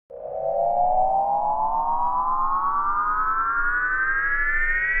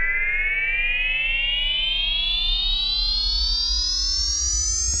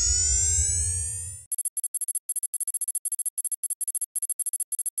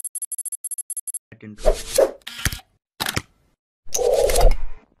get into.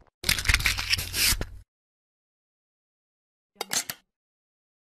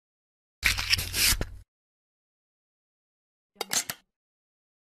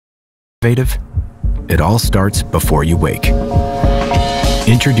 Innovative? It all starts before you wake.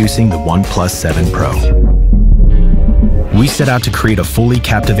 Introducing the OnePlus 7 Pro. We set out to create a fully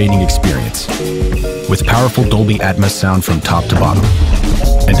captivating experience with powerful Dolby Atmos sound from top to bottom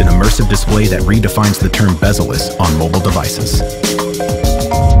and an immersive display that redefines the term bezel-less on mobile devices.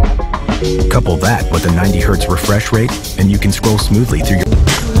 Couple that with a 90 Hz refresh rate and you can scroll smoothly through your...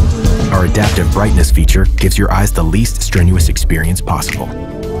 Our adaptive brightness feature gives your eyes the least strenuous experience possible.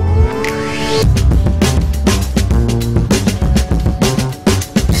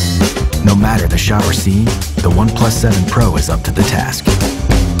 No matter the shot or scene, the OnePlus 7 Pro is up to the task.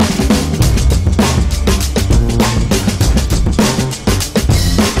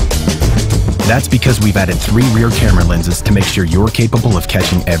 That's because we've added 3 rear camera lenses to make sure you're capable of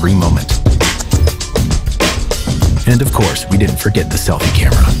catching every moment. And of course, we didn't forget the selfie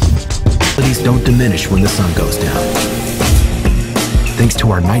camera. Qualities don't diminish when the sun goes down. Thanks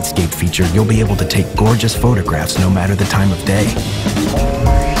to our Nightscape feature, you'll be able to take gorgeous photographs no matter the time of day.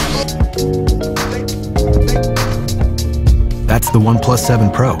 That's the OnePlus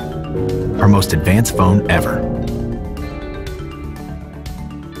 7 Pro, our most advanced phone ever.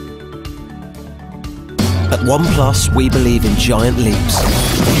 At OnePlus, we believe in giant leaps.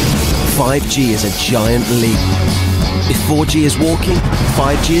 5G is a giant leap. If 4G is walking,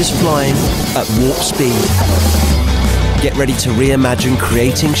 5G is flying at warp speed. Get ready to reimagine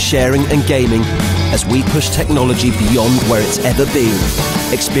creating, sharing and gaming as we push technology beyond where it's ever been,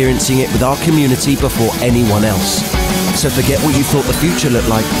 experiencing it with our community before anyone else. So forget what you thought the future looked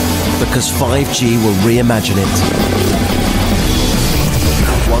like, because 5G will reimagine it.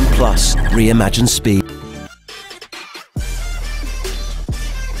 OnePlus, reimagine speed.